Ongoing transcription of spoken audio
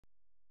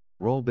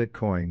Rollbit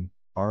Coin,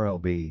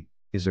 RLB,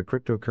 is a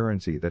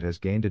cryptocurrency that has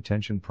gained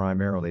attention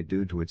primarily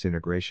due to its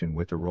integration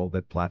with the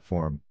Rollbit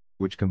platform,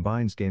 which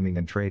combines gaming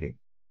and trading.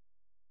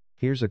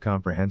 Here's a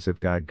comprehensive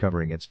guide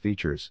covering its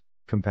features,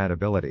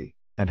 compatibility,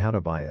 and how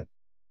to buy it.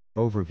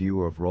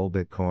 Overview of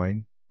Rollbit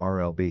Coin,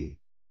 RLB.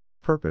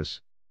 Purpose: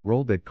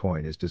 Rollbit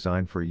Coin is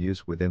designed for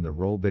use within the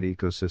Rollbit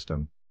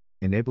ecosystem,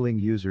 enabling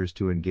users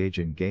to engage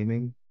in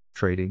gaming,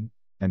 trading,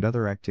 and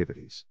other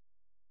activities.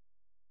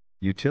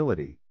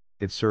 Utility: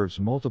 it serves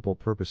multiple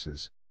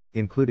purposes,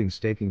 including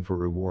staking for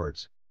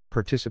rewards,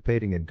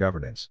 participating in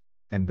governance,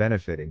 and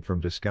benefiting from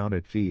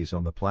discounted fees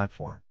on the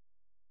platform.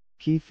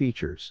 Key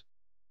features: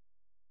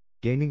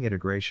 gaming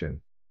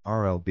integration.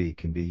 RLB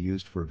can be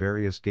used for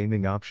various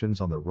gaming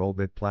options on the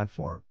Rollbit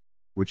platform,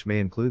 which may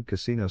include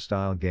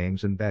casino-style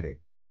games and betting.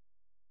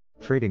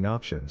 Trading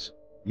options: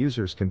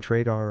 users can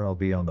trade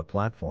RLB on the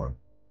platform,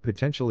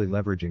 potentially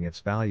leveraging its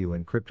value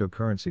in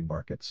cryptocurrency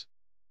markets.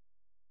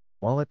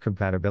 Wallet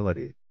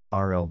compatibility.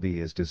 RLB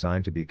is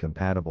designed to be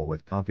compatible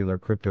with popular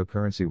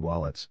cryptocurrency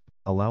wallets,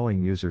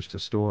 allowing users to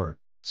store,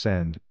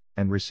 send,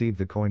 and receive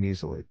the coin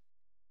easily.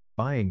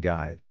 Buying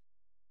guide.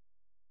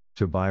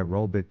 To buy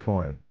Rollbit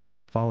Coin,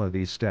 follow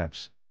these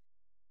steps.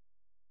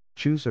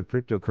 Choose a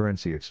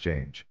cryptocurrency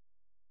exchange.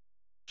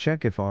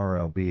 Check if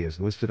RLB is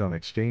listed on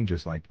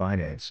exchanges like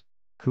Binance,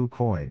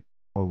 KuCoin,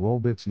 or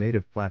Rollbit's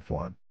native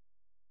platform.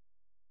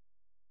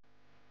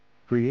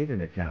 Create an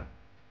account.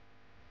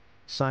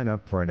 Sign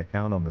up for an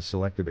account on the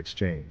selected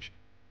exchange.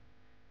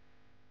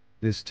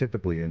 This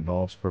typically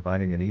involves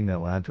providing an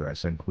email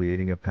address and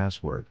creating a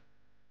password.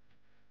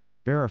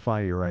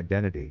 Verify your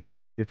identity,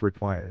 if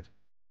required.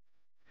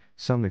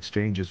 Some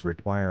exchanges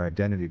require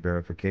identity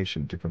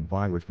verification to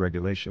comply with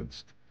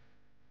regulations.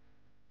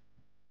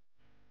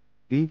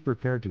 Be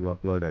prepared to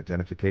upload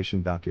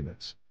identification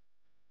documents.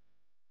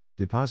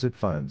 Deposit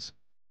funds.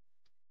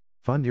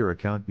 Fund your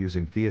account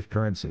using fiat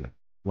currency,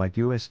 like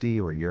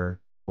USD or EUR,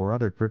 or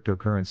other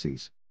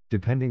cryptocurrencies,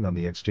 depending on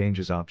the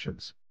exchange's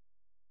options.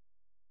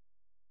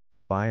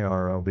 Buy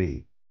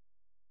RLB.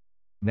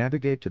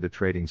 Navigate to the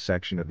trading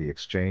section of the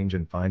exchange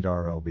and find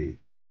RLB.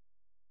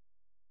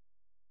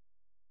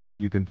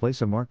 You can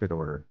place a market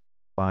order,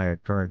 buy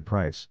at current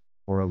price,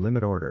 or a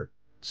limit order,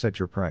 set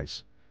your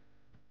price.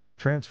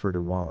 Transfer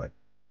to wallet.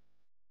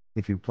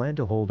 If you plan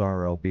to hold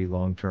RLB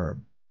long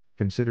term,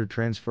 consider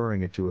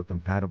transferring it to a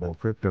compatible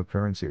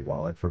cryptocurrency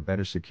wallet for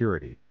better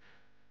security.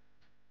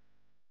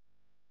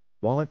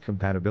 Wallet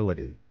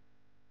compatibility.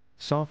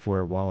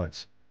 Software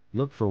wallets.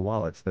 Look for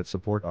wallets that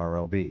support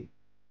RLB.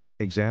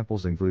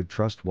 Examples include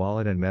Trust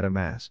Wallet and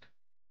MetaMask.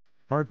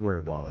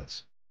 Hardware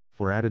wallets.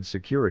 For added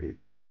security,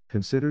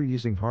 consider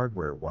using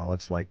hardware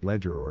wallets like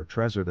Ledger or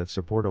Trezor that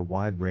support a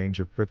wide range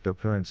of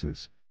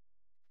cryptocurrencies.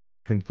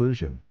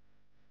 Conclusion: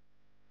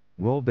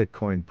 Rollbit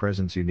Coin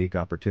presents unique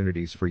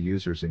opportunities for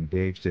users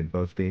engaged in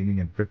both gaming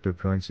and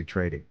cryptocurrency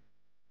trading.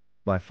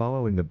 By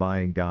following the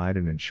buying guide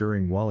and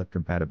ensuring wallet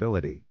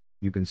compatibility,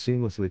 you can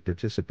seamlessly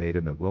participate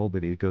in the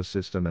Rollbit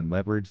ecosystem and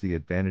leverage the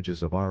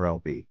advantages of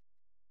RLB.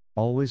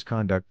 Always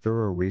conduct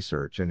thorough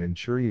research and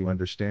ensure you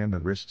understand the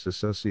risks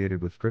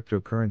associated with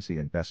cryptocurrency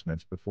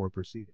investments before proceeding.